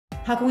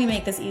How can we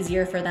make this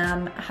easier for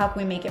them? How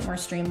can we make it more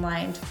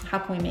streamlined? How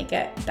can we make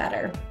it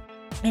better?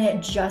 And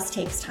it just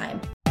takes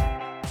time.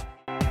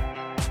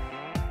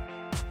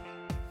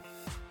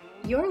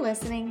 You're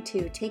listening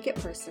to Take It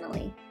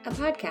Personally, a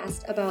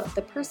podcast about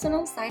the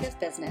personal side of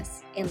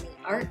business and the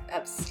art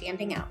of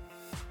standing out.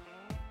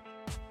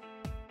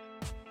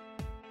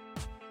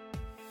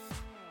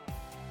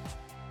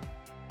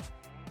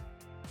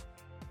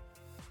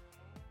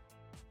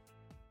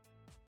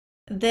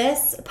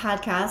 This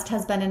podcast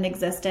has been in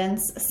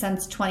existence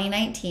since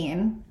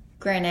 2019.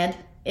 Granted,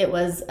 it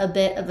was a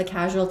bit of a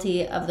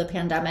casualty of the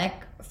pandemic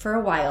for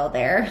a while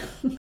there,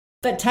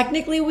 but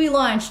technically we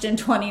launched in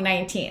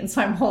 2019,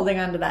 so I'm holding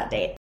on to that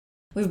date.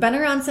 We've been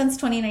around since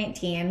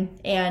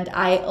 2019, and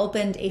I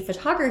opened a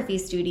photography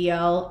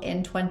studio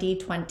in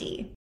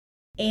 2020.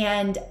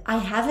 And I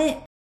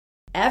haven't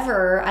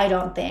ever, I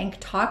don't think,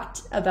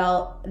 talked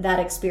about that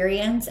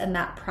experience and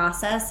that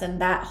process and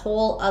that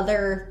whole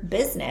other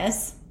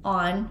business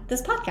on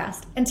this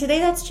podcast. And today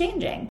that's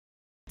changing.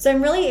 So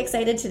I'm really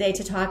excited today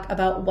to talk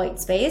about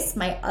Whitespace,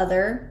 my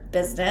other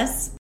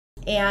business,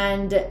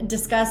 and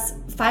discuss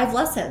 5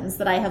 lessons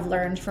that I have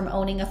learned from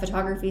owning a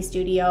photography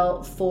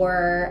studio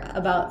for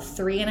about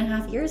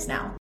 3.5 years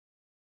now.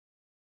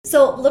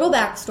 So little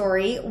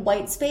backstory,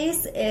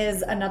 Whitespace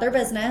is another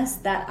business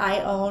that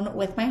I own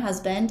with my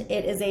husband.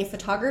 It is a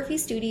photography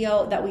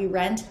studio that we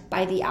rent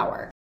by the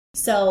hour.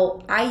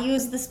 So I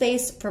use the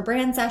space for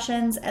brand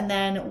sessions, and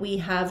then we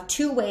have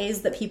 2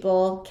 ways that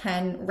people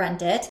can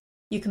rent it.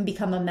 You can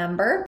become a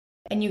member,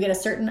 and you get a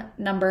certain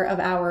number of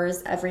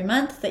hours every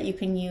month that you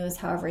can use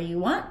however you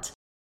want,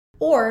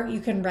 or you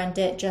can rent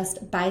it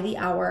just by the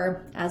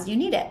hour as you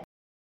need it.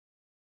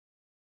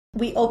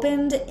 We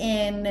opened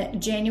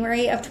in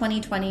January of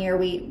 2020, or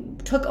we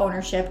took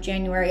ownership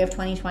January of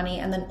 2020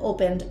 and then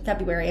opened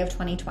February of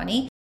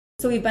 2020.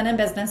 So we've been in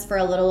business for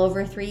a little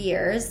over 3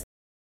 years.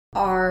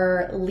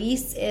 Our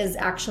lease is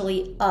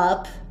actually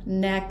up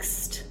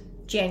next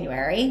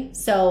January.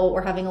 So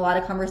we're having a lot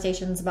of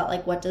conversations about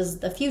like, what does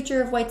the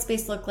future of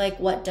Whitespace look like?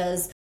 What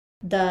does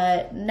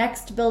the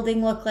next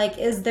building look like?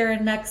 Is there a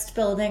next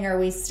building? Are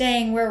we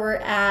staying where we're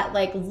at?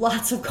 Like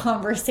lots of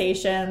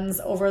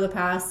conversations over the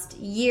past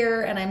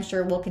year, and I'm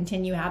sure we'll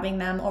continue having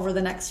them over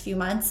the next few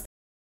months.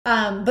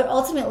 But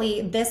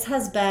ultimately, this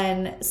has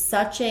been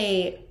such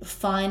a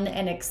fun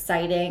and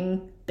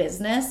exciting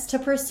business to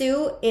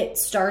pursue. It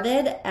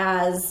started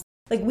as,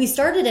 we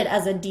started it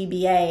as a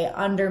DBA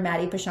under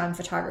Maddie Pichon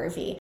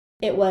Photography.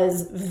 It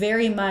was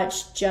very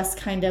much just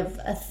kind of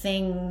a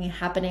thing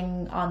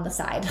happening on the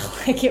side.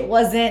 It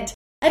wasn't,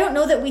 I don't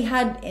know that we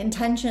had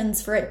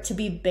intentions for it to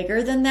be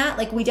bigger than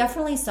that. We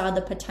definitely saw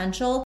the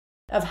potential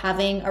of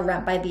having a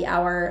rent by the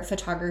hour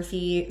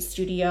photography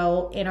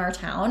studio in our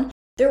town.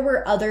 There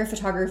were other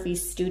photography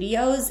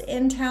studios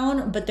in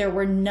town, but there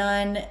were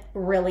none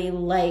really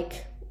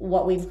like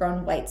what we've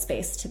grown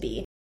Whitespace to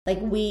be.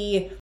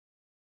 We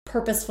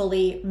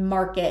purposefully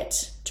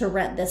market to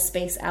rent this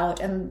space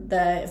out, and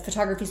the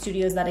photography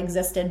studios that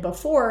existed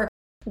before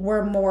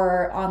were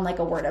more on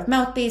a word of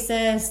mouth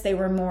basis. They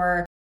were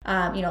more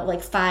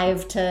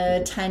 5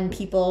 to 10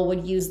 people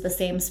would use the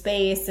same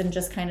space and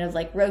just kind of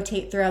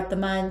rotate throughout the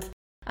month.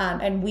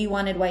 And we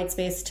wanted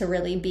Whitespace to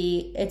really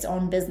be its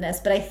own business,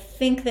 but I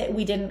think that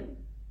we didn't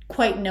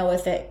quite know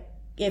if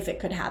it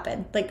could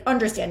happen,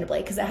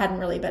 understandably, because it hadn't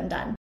really been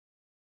done.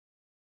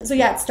 So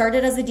yeah, it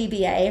started as a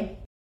DBA,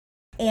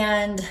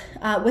 and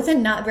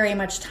within not very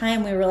much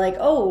time, we were like,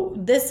 oh,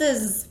 this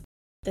is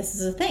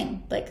a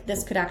thing.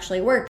 This could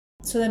actually work.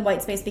 So then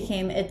Whitespace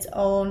became its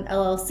own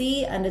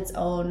LLC and its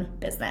own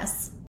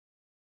business.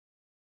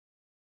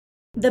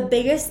 The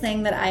biggest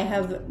thing that I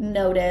have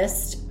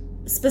noticed,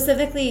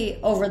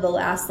 specifically over the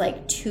last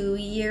 2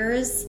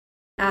 years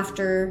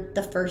after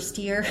the first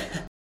year,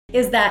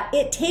 is that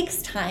it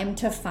takes time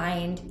to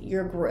find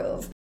your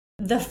groove.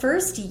 The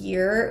first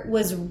year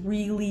was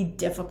really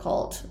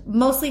difficult,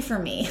 mostly for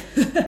me.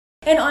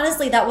 And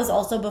honestly, that was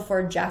also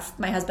before Jeff,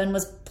 my husband,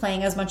 was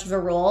playing as much of a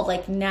role.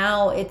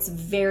 Now it's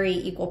very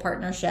equal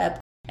partnership.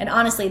 And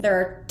honestly, there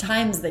are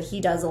times that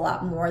he does a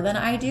lot more than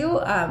I do.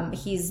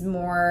 He's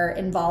more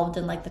involved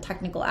in the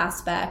technical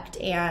aspect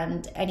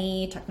and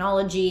any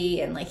technology,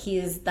 and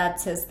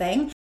that's his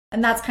thing.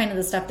 And that's kind of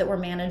the stuff that we're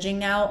managing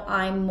now.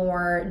 I'm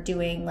more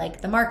doing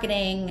the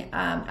marketing,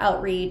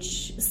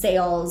 outreach,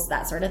 sales,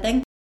 that sort of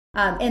thing.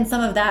 And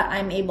some of that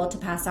I'm able to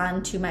pass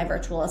on to my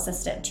virtual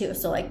assistant too.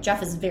 So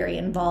Jeff is very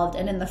involved,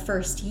 and in the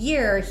first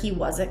year, he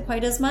wasn't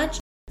quite as much.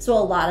 So a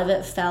lot of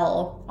it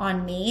fell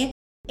on me,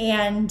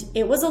 and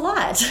it was a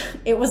lot.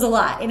 It was a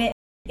lot. And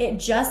it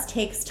just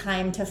takes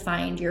time to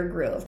find your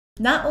groove.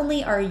 Not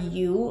only are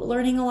you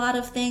learning a lot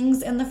of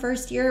things in the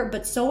first year,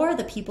 but so are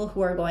the people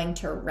who are going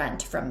to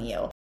rent from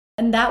you.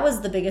 And that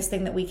was the biggest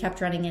thing that we kept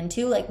running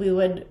into.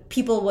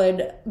 People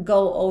would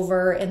go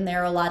over in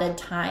their allotted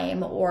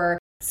time, or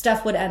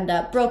stuff would end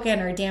up broken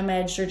or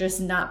damaged or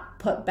just not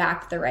put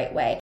back the right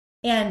way.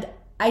 And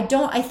I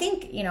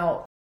think,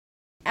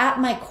 at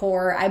my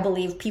core, I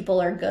believe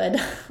people are good.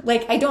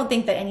 I don't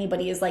think that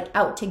anybody is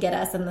out to get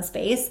us in the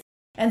space.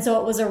 And so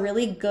it was a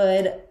really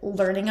good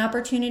learning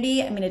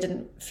opportunity. I mean, it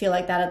didn't feel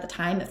like that at the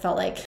time. It felt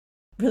like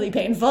really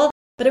painful,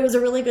 but it was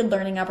a really good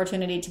learning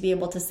opportunity to be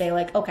able to say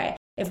like, okay,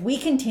 if we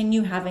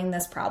continue having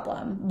this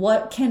problem,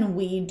 what can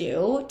we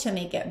do to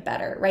make it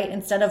better, right?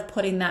 Instead of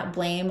putting that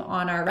blame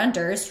on our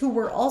renters who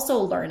were also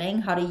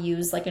learning how to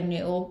use like a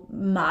new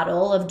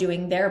model of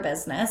doing their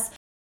business.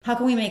 How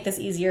can we make this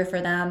easier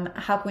for them?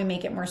 How can we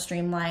make it more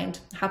streamlined?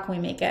 How can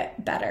we make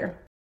it better?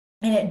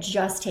 And it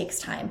just takes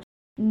time.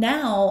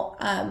 Now,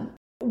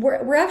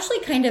 we're actually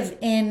kind of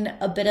in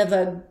a bit of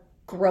a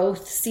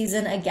growth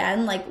season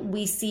again. Like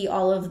we see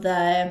all of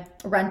the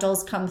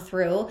rentals come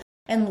through,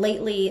 and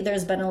lately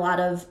there's been a lot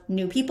of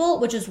new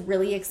people, which is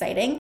really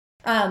exciting.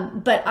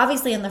 But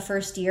obviously in the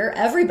first year,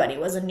 everybody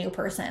was a new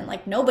person.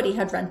 Like nobody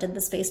had rented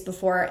the space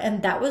before.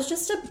 And that was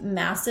just a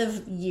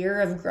massive year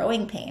of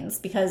growing pains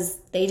because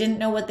they didn't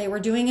know what they were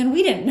doing and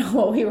we didn't know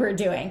what we were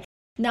doing.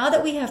 Now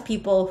that we have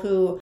people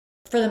who,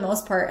 for the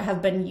most part,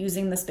 have been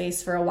using the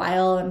space for a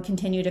while and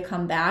continue to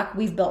come back,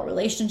 we've built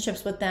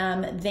relationships with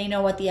them. They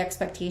know what the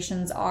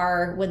expectations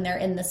are when they're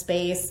in the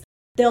space.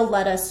 They'll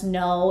let us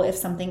know if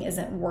something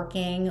isn't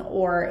working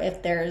or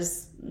if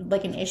there's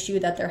like an issue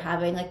that they're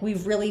having. Like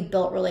we've really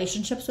built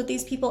relationships with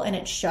these people and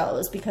it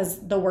shows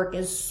because the work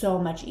is so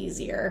much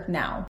easier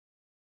now.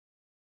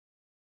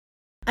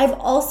 I've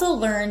also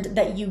learned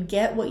that you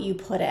get what you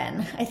put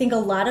in. I think a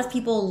lot of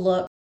people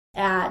look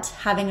at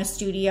having a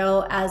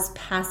studio as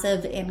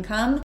passive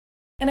income.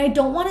 And I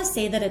don't want to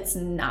say that it's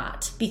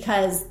not,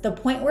 because the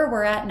point where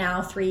we're at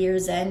now, 3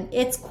 years in,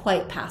 it's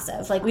quite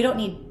passive. Like we don't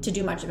need to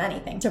do much of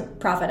anything to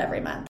profit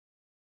every month.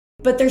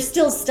 But there's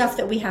still stuff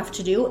that we have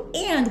to do.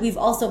 And we've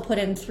also put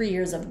in 3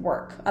 years of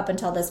work up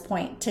until this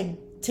point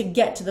to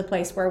get to the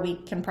place where we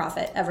can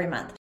profit every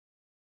month.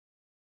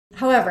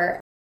 However,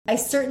 I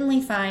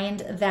certainly find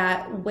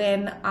that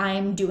when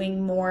I'm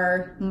doing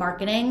more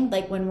marketing,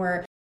 like when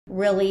we're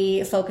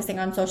really focusing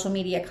on social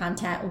media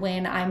content,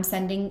 when I'm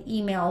sending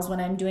emails, when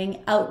I'm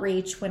doing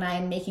outreach, when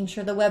I'm making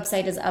sure the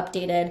website is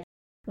updated,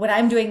 when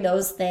I'm doing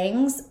those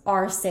things,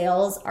 our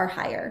sales are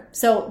higher.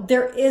 So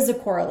there is a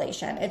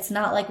correlation. It's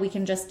not like we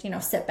can just,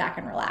 sit back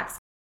and relax.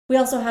 We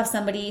also have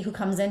somebody who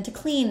comes in to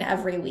clean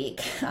every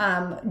week.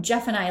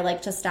 Jeff and I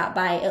like to stop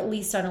by at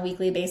least on a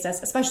weekly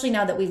basis, especially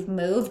now that we've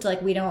moved.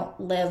 Like we don't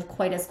live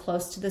quite as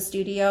close to the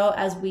studio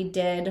as we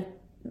did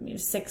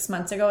 6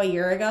 months ago, a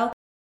year ago.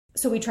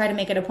 So we try to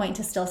make it a point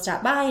to still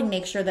stop by and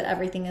make sure that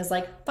everything is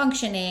like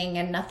functioning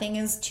and nothing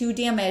is too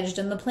damaged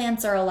and the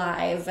plants are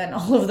alive and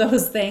all of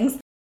those things.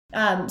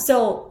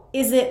 So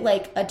is it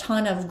like a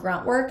ton of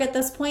grunt work at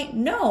this point?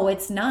 No,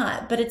 it's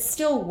not, but it's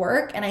still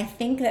work. And I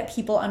think that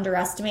people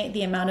underestimate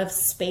the amount of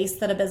space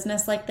that a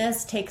business like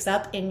this takes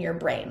up in your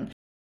brain.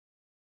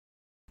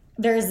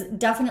 There's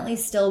definitely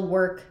still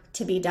work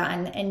to be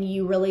done, and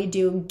you really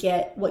do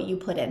get what you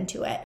put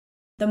into it.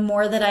 The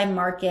more that I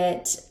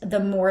market, the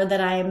more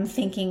that I'm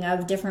thinking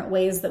of different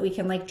ways that we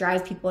can like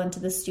drive people into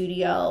the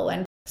studio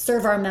and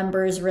serve our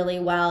members really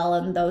well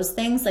and those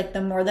things. Like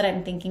the more that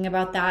I'm thinking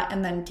about that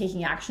and then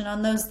taking action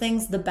on those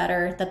things, the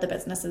better that the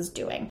business is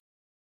doing.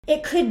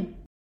 It could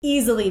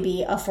easily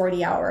be a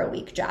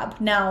 40-hour-a-week job.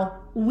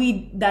 Now,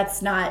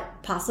 that's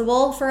not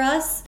possible for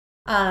us.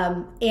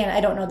 And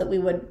I don't know that we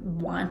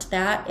would want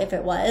that if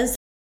it was,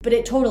 but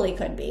it totally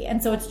could be.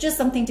 And so it's just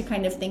something to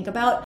kind of think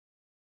about.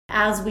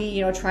 As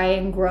we, try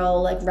and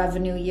grow like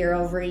revenue year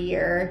over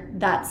year,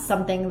 that's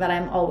something that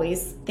I'm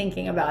always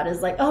thinking about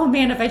is like, oh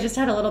man, if I just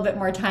had a little bit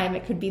more time,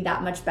 it could be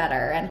that much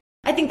better. And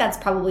I think that's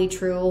probably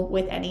true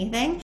with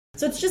anything.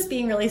 So it's just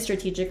being really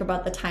strategic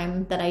about the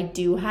time that I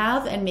do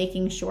have and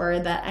making sure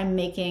that I'm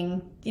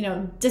making,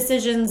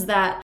 decisions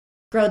that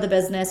grow the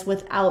business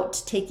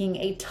without taking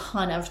a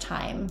ton of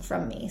time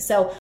from me.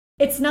 So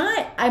this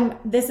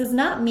is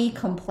not me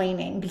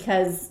complaining,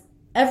 because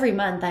every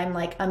month I'm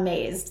like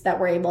amazed that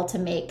we're able to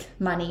make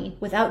money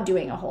without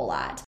doing a whole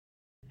lot.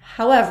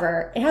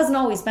 However, it hasn't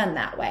always been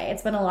that way.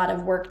 It's been a lot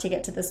of work to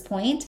get to this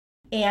point,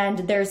 and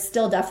there's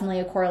still definitely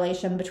a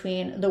correlation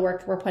between the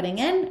work we're putting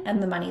in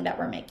and the money that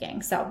we're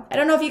making. So I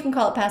don't know if you can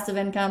call it passive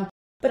income,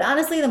 but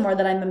honestly, the more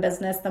that I'm in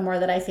business, the more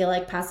that I feel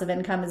like passive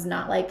income is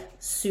not like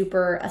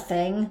super a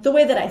thing the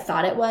way that I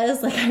thought it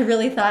was. Like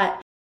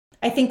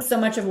I think so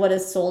much of what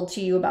is sold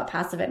to you about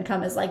passive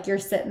income is like you're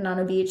sitting on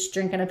a beach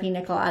drinking a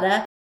pina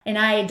colada. And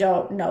I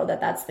don't know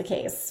that that's the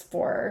case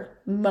for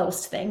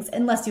most things,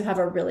 unless you have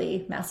a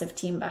really massive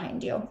team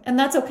behind you. And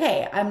that's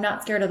okay. I'm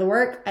not scared of the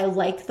work. I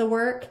like the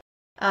work,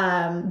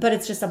 but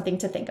it's just something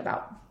to think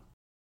about.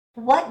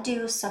 What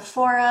do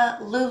Sephora,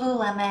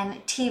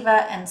 Lululemon,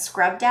 Teva, and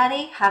Scrub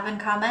Daddy have in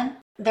common?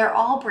 They're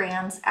all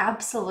brands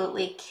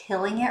absolutely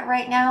killing it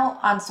right now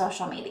on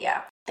social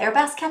media. Their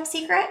best kept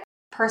secret?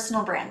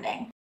 Personal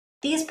branding.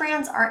 These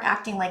brands aren't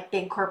acting like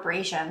big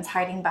corporations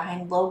hiding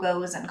behind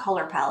logos and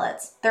color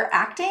palettes. They're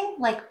acting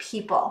like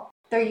people.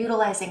 They're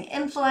utilizing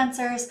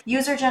influencers,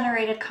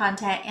 user-generated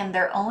content, and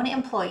their own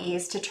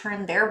employees to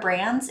turn their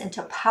brands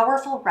into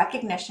powerful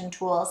recognition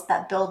tools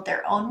that build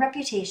their own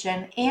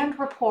reputation and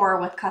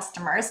rapport with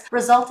customers,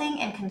 resulting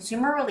in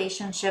consumer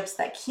relationships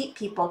that keep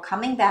people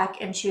coming back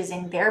and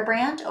choosing their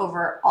brand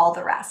over all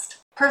the rest.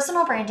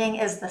 Personal branding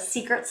is the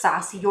secret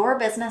sauce your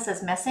business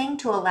is missing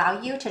to allow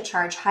you to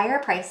charge higher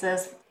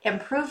prices,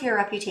 improve your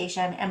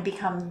reputation, and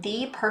become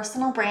the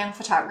personal brand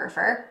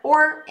photographer,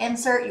 or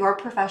insert your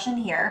profession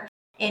here,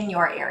 in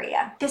your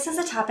area. This is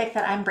a topic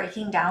that I'm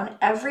breaking down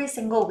every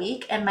single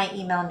week in my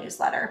email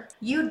newsletter.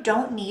 You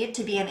don't need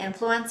to be an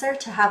influencer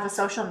to have a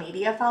social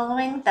media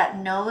following that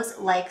knows,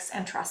 likes,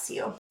 and trusts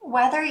you.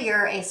 Whether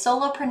you're a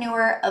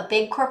solopreneur, a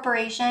big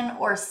corporation,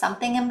 or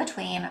something in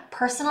between,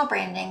 personal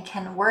branding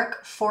can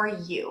work for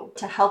you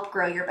to help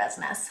grow your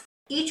business.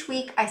 Each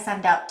week, I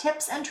send out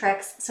tips and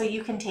tricks so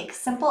you can take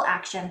simple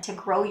action to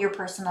grow your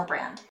personal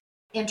brand.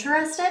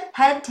 Interested?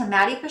 Head to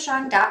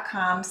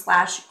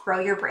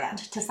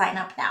maddiepichon.com/growyourbrand to sign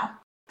up now.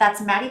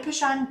 That's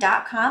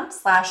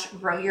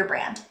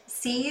maddiepichon.com/growyourbrand.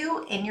 See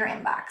you in your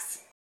inbox.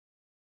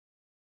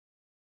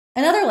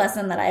 Another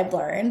lesson that I've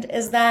learned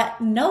is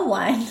that no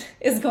one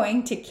is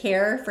going to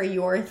care for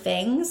your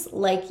things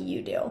like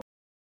you do.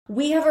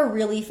 We have a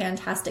really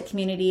fantastic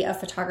community of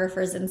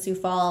photographers in Sioux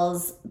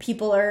Falls.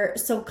 People are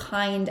so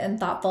kind and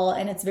thoughtful,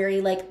 and it's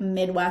very like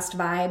Midwest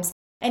vibes.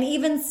 And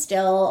even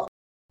still,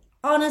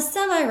 on a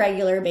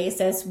semi-regular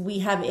basis, we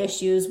have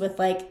issues with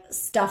like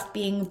stuff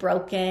being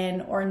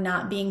broken or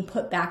not being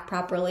put back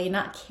properly,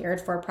 not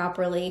cared for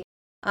properly,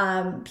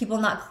 people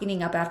not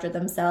cleaning up after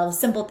themselves,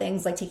 simple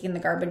things like taking the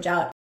garbage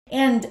out.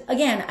 And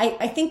again,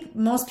 I think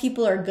most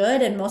people are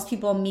good and most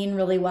people mean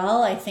really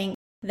well. I think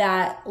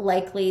that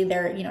likely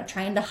they're,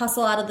 trying to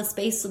hustle out of the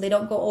space so they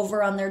don't go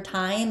over on their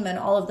time and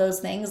all of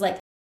those things. Like,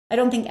 I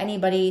don't think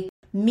anybody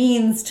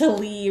means to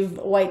leave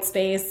white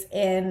space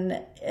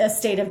in a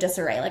state of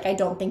disarray. Like, I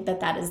don't think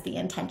that is the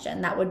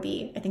intention. I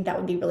think that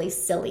would be really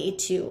silly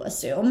to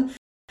assume.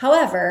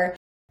 However,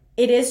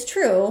 it is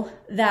true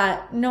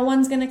that no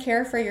one's going to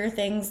care for your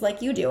things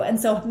like you do. And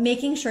so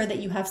making sure that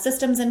you have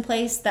systems in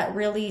place that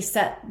really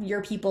set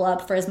your people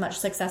up for as much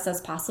success as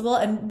possible.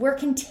 And we're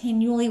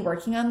continually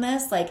working on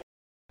this. Like,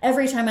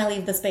 every time I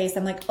leave the space,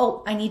 I'm like,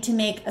 oh, I need to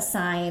make a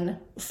sign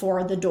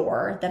for the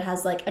door that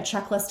has like a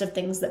checklist of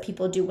things that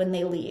people do when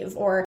they leave.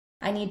 Or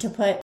I need to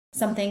put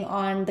something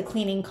on the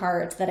cleaning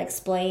cart that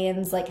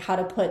explains like how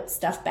to put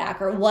stuff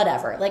back or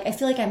whatever. Like, I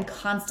feel like I'm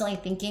constantly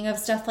thinking of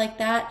stuff like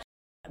that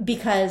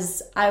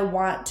because I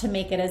want to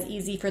make it as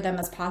easy for them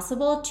as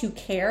possible to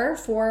care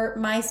for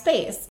my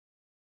space.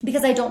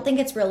 Because I don't think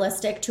it's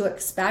realistic to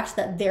expect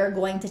that they're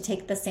going to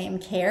take the same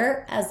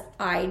care as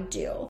I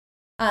do.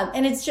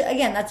 And it's just,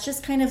 again, that's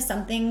just kind of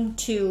something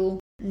to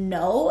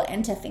know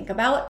and to think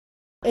about.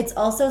 It's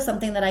also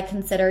something that I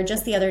consider.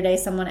 Just the other day,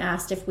 someone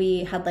asked if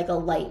we had like a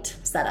light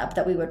setup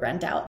that we would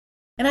rent out.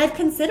 And I've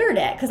considered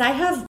it because I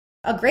have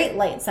a great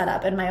light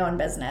setup in my own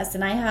business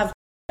and I have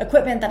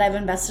equipment that I've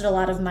invested a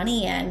lot of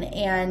money in.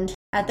 And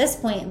at this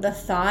point, the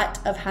thought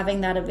of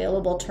having that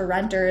available to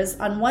renters,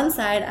 on one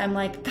side, I'm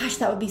like, gosh,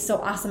 that would be so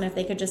awesome if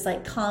they could just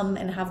like come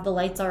and have the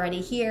lights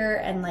already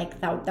here. And like,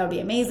 that would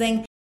be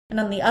amazing. And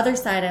on the other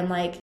side, I'm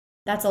like,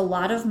 that's a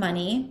lot of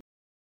money.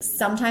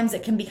 Sometimes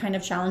it can be kind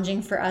of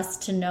challenging for us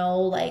to know,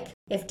 like,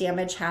 if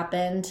damage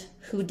happened,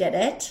 who did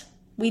it.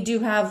 We do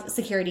have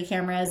security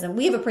cameras and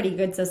we have a pretty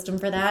good system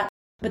for that,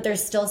 but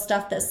there's still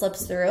stuff that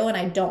slips through and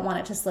I don't want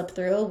it to slip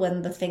through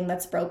when the thing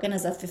that's broken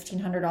is a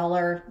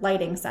 $1,500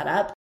 lighting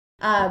setup.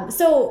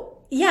 So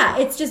yeah,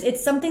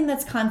 it's something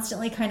that's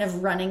constantly kind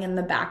of running in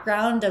the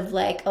background of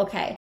like,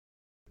 okay,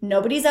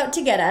 nobody's out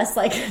to get us,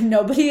 like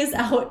nobody is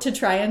out to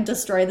try and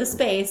destroy the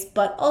space,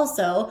 but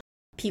also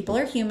people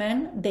are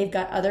human. They've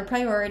got other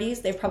priorities.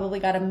 They've probably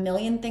got a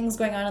million things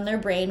going on in their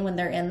brain when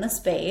they're in the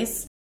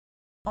space.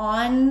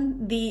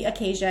 On the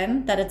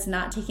occasion that it's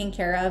not taken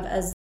care of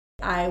as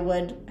I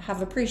would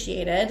have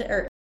appreciated,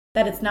 or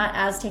that it's not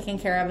as taken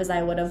care of as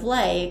I would have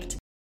liked,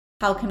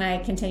 how can I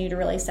continue to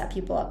really set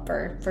people up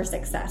for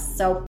success?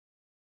 So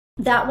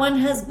that one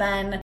has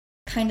been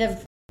kind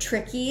of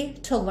tricky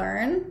to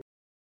learn.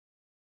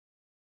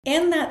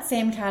 In that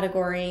same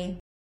category,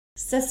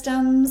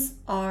 systems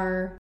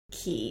are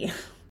key.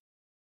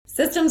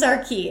 Systems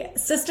are key.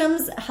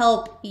 Systems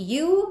help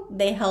you.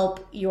 They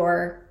help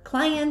your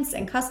clients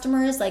and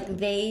customers. Like,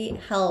 they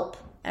help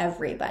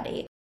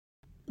everybody.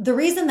 The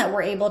reason that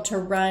we're able to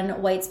run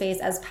Whitespace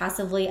as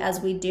passively as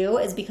we do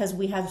is because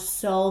we have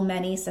so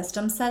many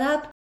systems set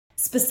up,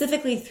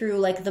 specifically through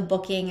like the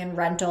booking and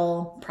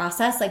rental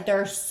process. Like,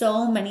 there are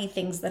so many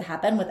things that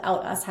happen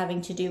without us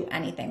having to do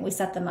anything. We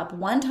set them up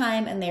one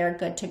time and they are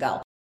good to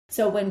go.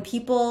 So when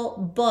people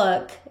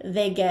book,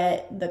 they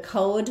get the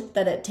code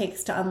that it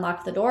takes to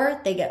unlock the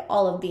door. They get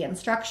all of the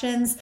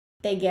instructions.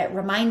 They get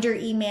reminder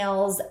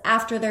emails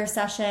after their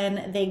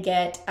session. They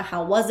get a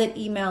how was it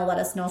email. Let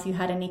us know if you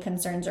had any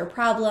concerns or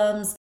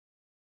problems.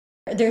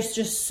 There's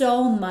just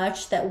so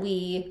much that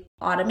we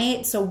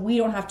automate so we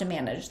don't have to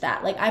manage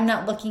that. Like I'm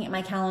not looking at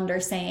my calendar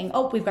saying,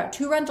 oh, we've got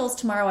 2 rentals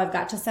tomorrow, I've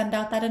got to send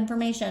out that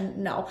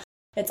information. No,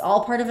 it's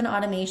all part of an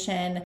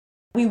automation.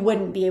 We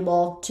wouldn't be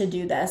able to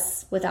do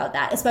this without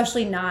that,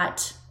 especially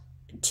not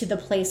to the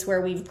place where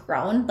we've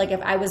grown. Like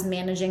if I was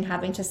managing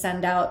having to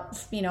send out,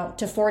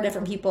 to 4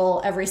 different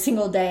people every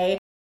single day,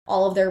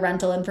 all of their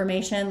rental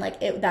information,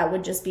 that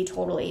would just be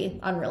totally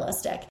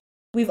unrealistic.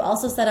 We've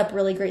also set up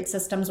really great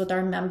systems with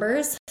our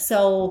members.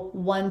 So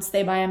once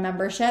they buy a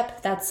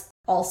membership, that's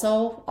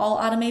also all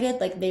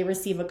automated. Like they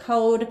receive a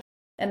code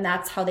and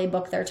that's how they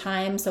book their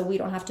time. So we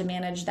don't have to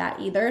manage that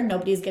either.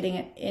 Nobody's getting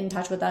in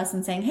touch with us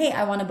and saying, hey,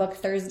 I want to book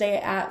Thursday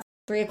at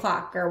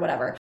 3:00 or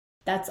whatever.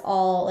 That's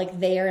all like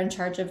they are in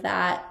charge of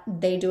that.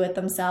 They do it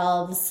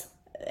themselves.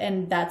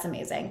 And that's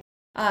amazing.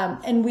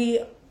 And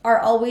we are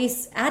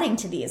always adding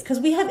to these because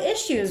we have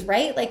issues,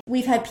 right? Like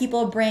we've had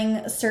people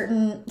bring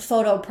certain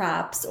photo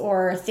props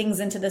or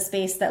things into the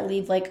space that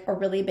leave like a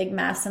really big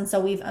mess. And so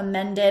we've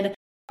amended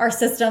our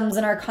systems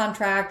and our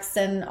contracts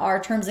and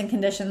our terms and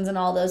conditions and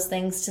all those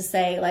things to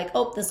say like,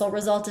 oh, this will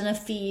result in a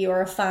fee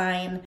or a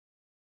fine.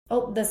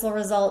 Oh, this will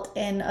result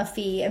in a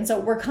fee. And so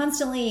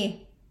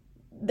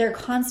they're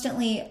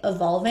constantly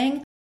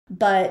evolving,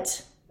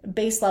 but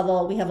base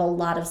level, we have a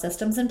lot of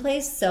systems in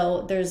place.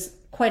 So there's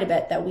quite a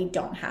bit that we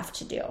don't have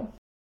to do.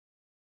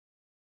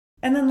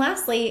 And then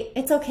lastly,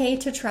 it's okay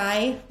to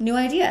try new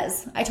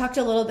ideas. I talked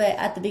a little bit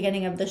at the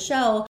beginning of the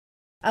show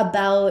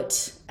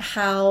about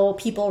how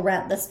people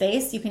rent the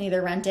space. You can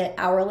either rent it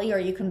hourly or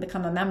you can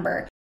become a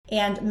member.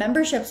 And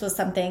memberships was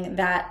something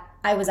that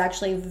I was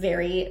actually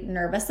very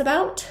nervous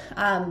about.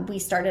 We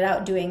started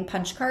out doing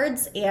punch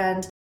cards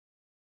and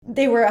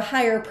they were a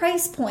higher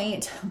price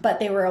point, but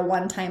they were a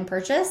one-time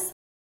purchase.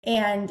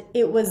 And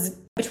it was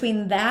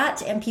between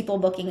that and people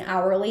booking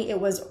hourly, it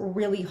was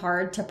really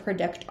hard to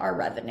predict our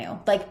revenue,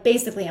 like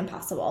basically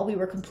impossible. We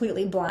were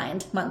completely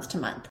blind month to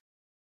month.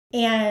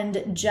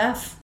 And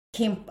Jeff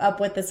came up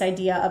with this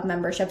idea of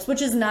memberships,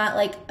 which is not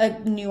like a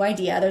new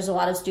idea. There's a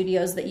lot of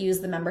studios that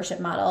use the membership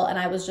model. And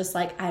I was just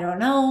like, I don't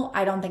know.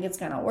 I don't think it's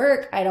going to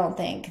work. I don't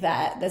think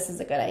that this is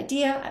a good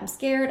idea. I'm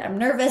scared. I'm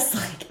nervous.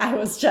 I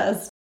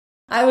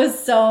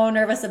was so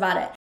nervous about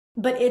it.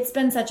 But it's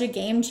been such a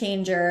game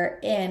changer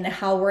in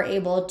how we're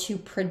able to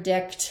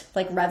predict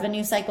like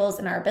revenue cycles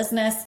in our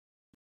business.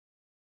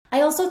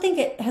 I also think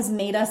it has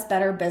made us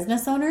better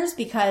business owners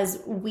because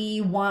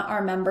we want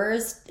our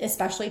members,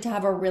 especially to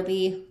have a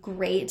really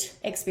great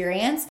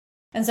experience.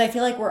 And so I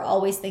feel like we're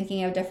always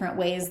thinking of different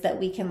ways that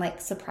we can like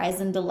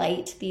surprise and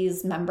delight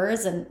these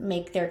members and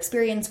make their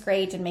experience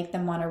great and make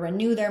them want to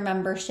renew their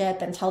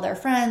membership and tell their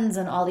friends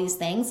and all these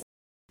things.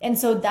 And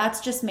so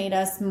that's just made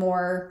us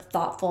more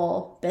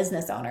thoughtful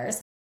business owners.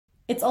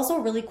 It's also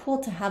really cool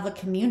to have a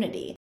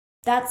community.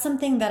 That's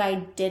something that I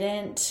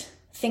didn't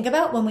think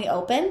about when we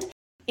opened.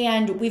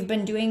 And we've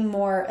been doing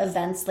more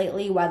events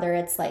lately, whether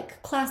it's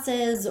like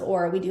classes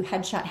or we do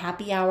headshot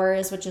happy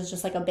hours, which is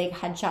just like a big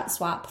headshot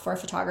swap for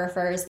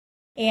photographers.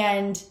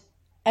 And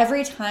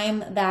every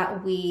time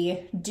that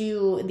we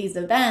do these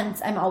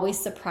events, I'm always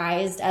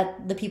surprised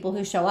at the people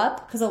who show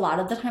up because a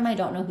lot of the time I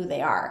don't know who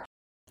they are.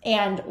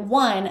 And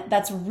one,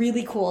 that's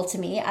really cool to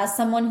me as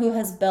someone who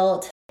has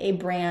built a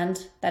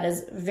brand that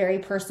is very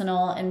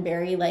personal and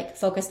very like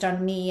focused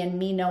on me and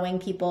me knowing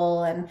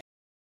people and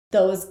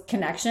those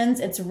connections.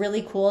 It's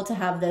really cool to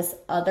have this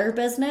other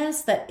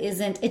business that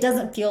it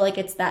doesn't feel like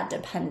it's that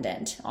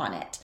dependent on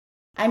it.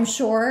 I'm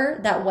sure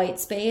that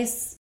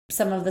Whitespace,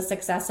 some of the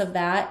success of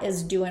that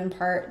is due in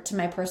part to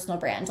my personal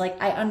brand.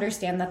 Like I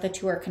understand that the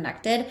two are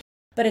connected,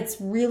 but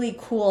it's really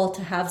cool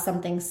to have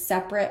something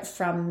separate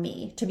from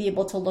me, to be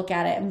able to look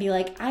at it and be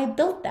like, I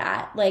built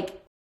that.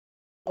 Like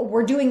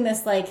we're doing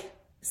this like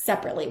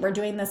separately. We're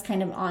doing this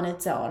kind of on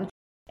its own.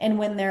 And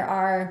when there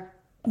are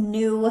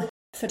new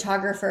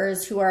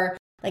photographers who are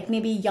like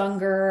maybe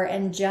younger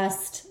and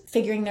just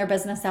figuring their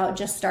business out,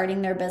 just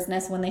starting their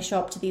business when they show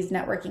up to these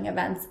networking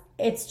events,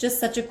 it's just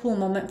such a cool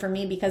moment for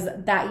me because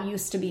that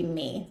used to be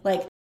me.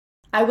 Like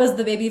I was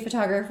the baby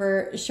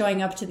photographer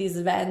showing up to these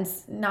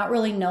events, not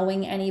really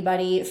knowing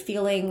anybody,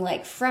 feeling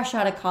like fresh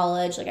out of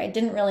college. Like I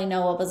didn't really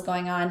know what was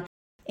going on.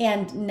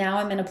 And now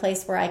I'm in a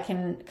place where I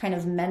can kind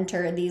of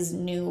mentor these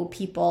new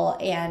people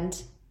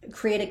and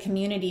create a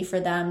community for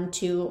them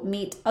to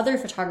meet other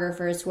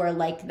photographers who are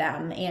like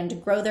them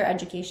and grow their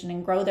education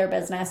and grow their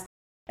business.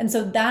 And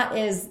so that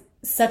is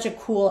such a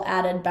cool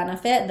added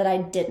benefit that I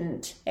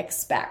didn't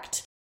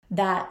expect.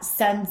 That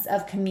sense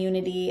of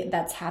community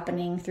that's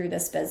happening through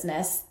this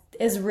business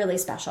is really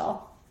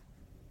special.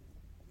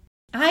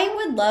 I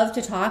would love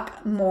to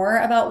talk more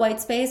about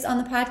Whitespace on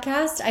the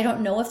podcast. I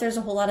don't know if there's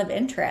a whole lot of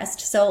interest.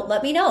 So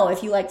let me know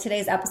if you like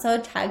today's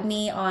episode. Tag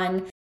me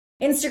on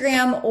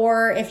Instagram,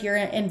 or if you're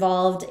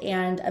involved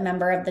and a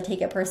member of the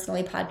Take It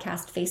Personally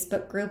podcast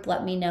Facebook group,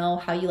 let me know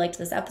how you liked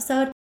this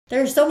episode.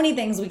 There's so many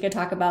things we could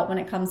talk about when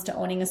it comes to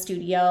owning a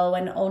studio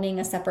and owning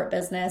a separate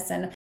business.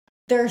 And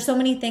there are so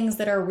many things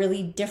that are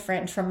really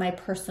different from my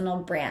personal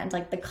brand.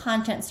 Like the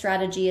content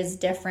strategy is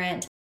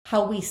different.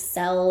 How we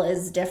sell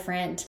is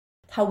different.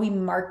 how we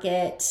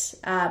market,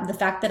 the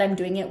fact that I'm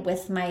doing it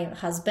with my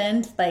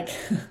husband, like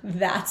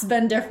that's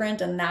been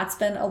different and that's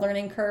been a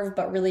learning curve,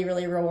 but really,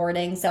 really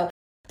rewarding. So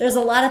there's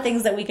a lot of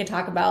things that we could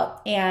talk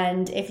about.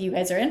 And if you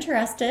guys are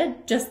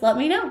interested, just let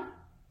me know.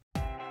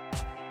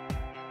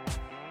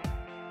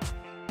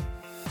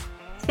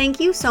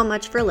 Thank you so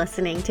much for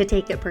listening to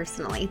Take It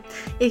Personally.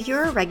 If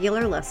you're a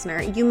regular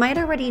listener, you might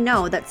already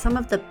know that some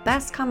of the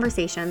best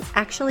conversations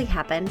actually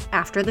happen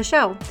after the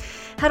show.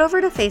 Head over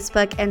to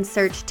Facebook and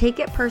search Take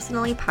It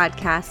Personally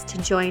Podcast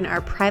to join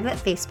our private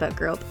Facebook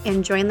group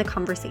and join the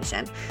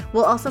conversation.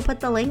 We'll also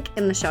put the link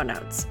in the show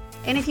notes.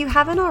 And if you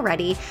haven't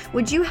already,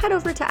 would you head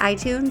over to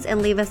iTunes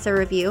and leave us a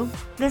review?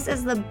 This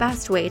is the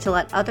best way to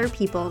let other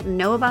people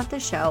know about the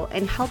show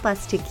and help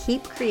us to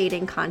keep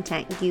creating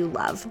content you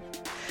love.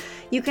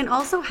 You can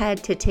also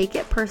head to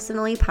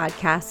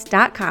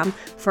takeitpersonallypodcast.com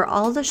for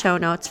all the show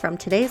notes from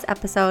today's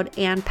episode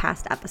and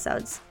past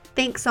episodes.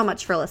 Thanks so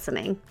much for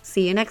listening.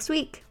 See you next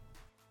week.